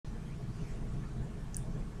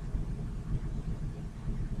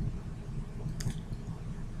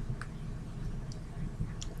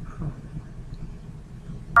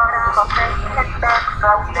What's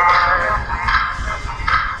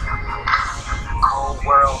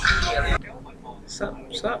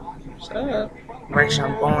up? Direction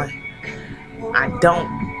I'm going. I don't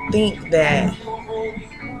think that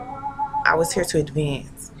I was here to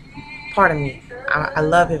advance. Pardon me. I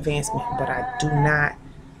love advancement, but I do not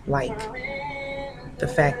like the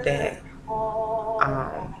fact that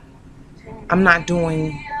um, I'm not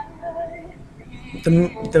doing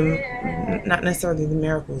the not necessarily the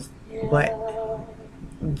miracles, but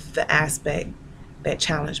the aspect that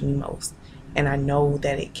challenged me most. And I know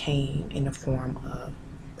that it came in the form of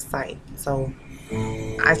sight. So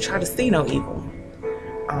I try to see no evil.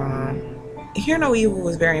 Hear no evil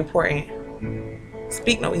is very important.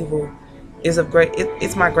 Speak no evil is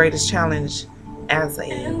it's my greatest challenge as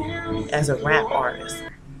a rap artist.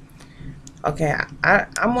 Okay,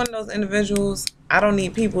 I'm one of those individuals. I don't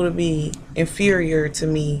need people to be inferior to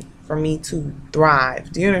me for me to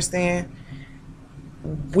thrive. Do you understand?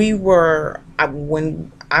 We were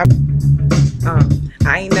when I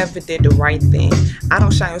ain't never did the right thing. I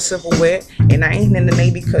don't shine silverware, and I ain't in the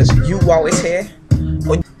Navy because you always here.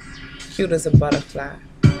 Or cute as a butterfly.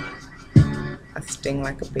 I sting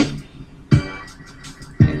like a bee,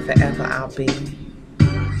 and forever I'll be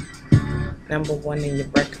 #1 in your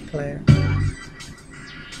record player,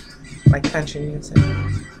 like country music.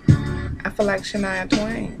 I feel like Shania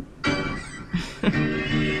Twain.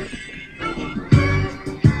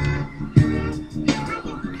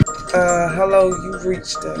 Hello, you've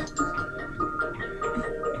reached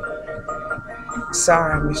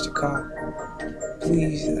sorry, Mr. Carr.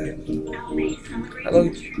 Please, hello,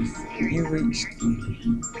 you reached.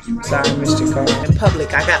 Sorry, Mr. Carr. In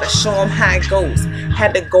public, I gotta show them how it goes.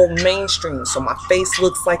 Had to go mainstream, so my face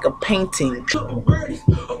looks like a painting.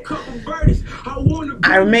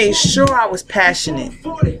 I made sure I was passionate,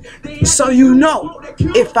 so you know,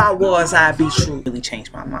 if I was, I'd be true. Really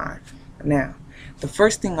changed my mind. Now, the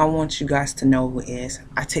first thing I want you guys to know is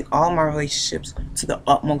I take all my relationships to the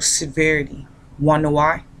utmost severity. Wanna know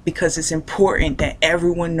why? Because it's important that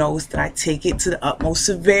everyone knows that I take it to the utmost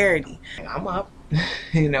severity. I'm up,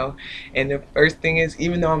 you know, and the first thing is,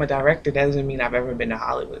 even though I'm a director, that doesn't mean I've ever been to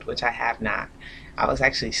Hollywood, which I have not. I was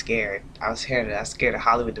actually scared. I was scared of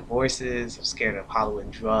Hollywood divorces. I was scared of Hollywood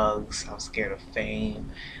drugs. I was scared of fame.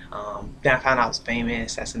 Then I found out I was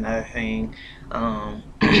famous. That's another thing.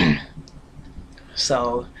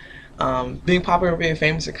 So being popular and being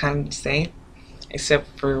famous are kind of the same,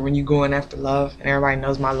 except for when you're going after love. And everybody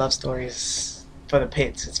knows my love story is for the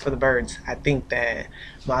pits. It's for the birds. I think that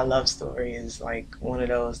my love story is like one of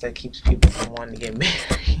those that keeps people from wanting to get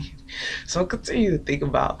married. So continue to think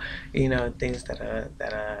about, you know, things that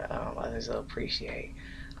others will appreciate.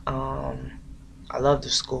 I love the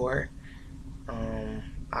score.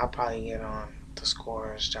 I'll probably get on the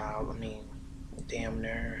scorer's job. I mean, damn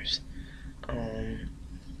nerves. Um,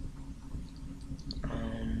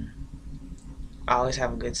 I always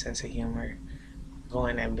have a good sense of humor. Go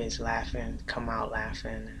in that bitch laughing, come out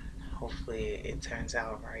laughing. Hopefully it turns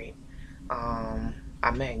out right. I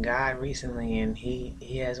met God recently, and he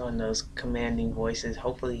has one of those commanding voices.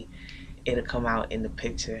 Hopefully it'll come out in the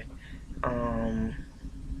picture.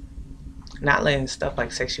 Not letting stuff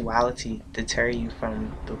like sexuality deter you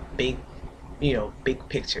from the big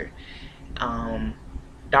picture.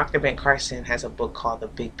 Dr. Ben Carson has a book called The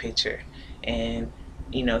Big Picture, and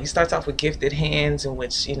he starts off with gifted hands, in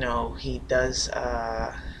which he does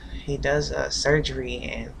surgery,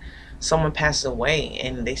 and someone passes away,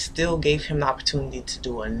 and they still gave him the opportunity to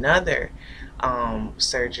do another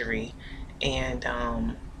surgery, and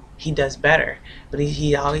he does better. But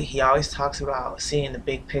he always talks about seeing the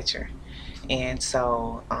big picture, and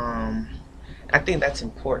so I think that's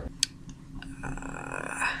important.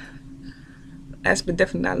 Last but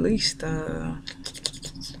definitely not least,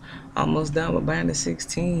 almost done with Band of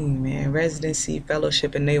 16, man. Residency,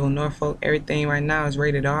 fellowship in Naval Norfolk. Everything right now is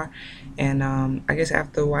rated R. And I guess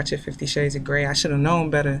after watching 50 Shades of Grey, I should have known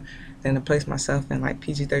better than to place myself in like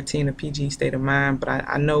PG-13 or PG state of mind. But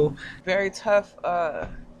I know. Very tough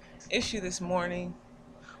issue this morning.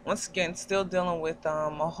 Once again, still dealing with a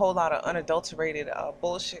whole lot of unadulterated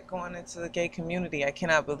bullshit going into the gay community. I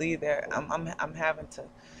cannot believe that I'm having to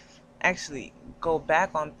actually go back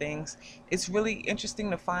on things. It's really interesting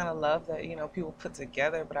to find a love that people put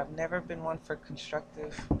together, but I've never been one for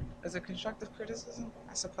constructive. Is it constructive criticism?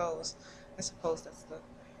 I suppose that's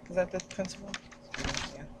is that the principle?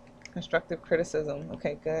 Yeah, constructive criticism.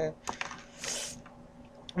 Okay, good.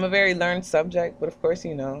 I'm a very learned subject, but of course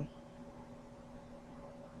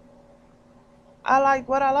I like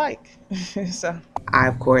what I like. So I,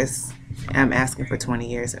 of course, am asking for 20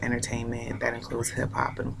 years of entertainment. That includes hip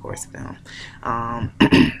hop and, of course, film. Um,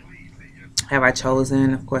 have I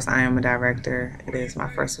chosen? Of course, I am a director. It is my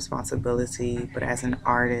first responsibility. But as an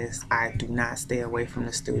artist, I do not stay away from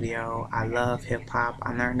the studio. I love hip hop.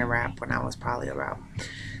 I learned to rap when I was probably about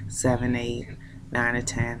 7, 8, 9, or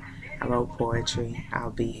 10. I wrote poetry. I'll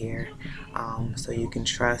be here. So you can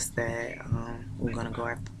trust that we're going to go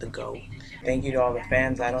after the GOAT. Thank you to all the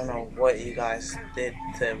fans. I don't know what you guys did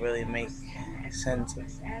to really make sense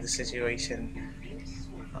of the situation.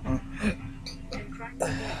 Uh,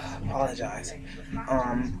 apologize.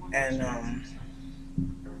 And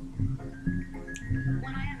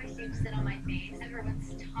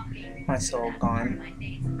my soul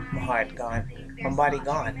gone, my heart gone, my body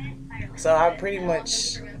gone. So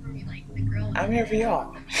I'm here for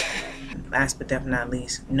y'all. Last but definitely not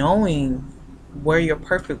least, knowing where your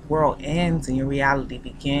perfect world ends and your reality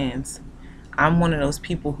begins. I'm one of those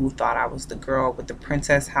people who thought I was the girl with the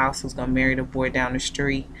princess house who's gonna marry the boy down the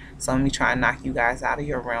street. So let me try and knock you guys out of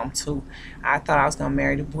your realm too. I thought I was gonna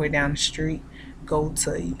marry the boy down the street, go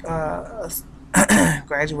to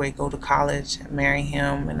graduate, go to college, marry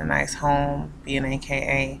him in a nice home, be an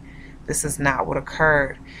AKA. This is not what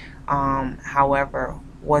occurred. However,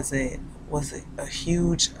 was it a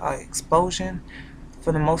huge explosion?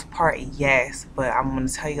 For the most part, yes, but I'm going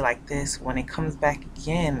to tell you like this: when it comes back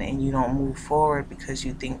again and you don't move forward because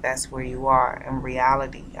you think that's where you are in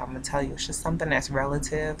reality, I'm going to tell you it's just something that's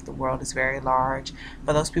relative. The world is very large.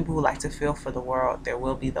 For those people who like to feel for the world, there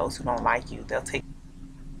will be those who don't like you. They'll take.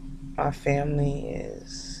 My family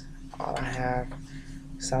is all I have,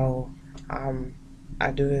 so um, I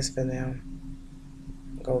do this for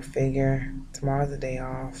them. Go figure. Tomorrow's the day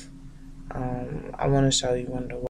off. I want to show you one of the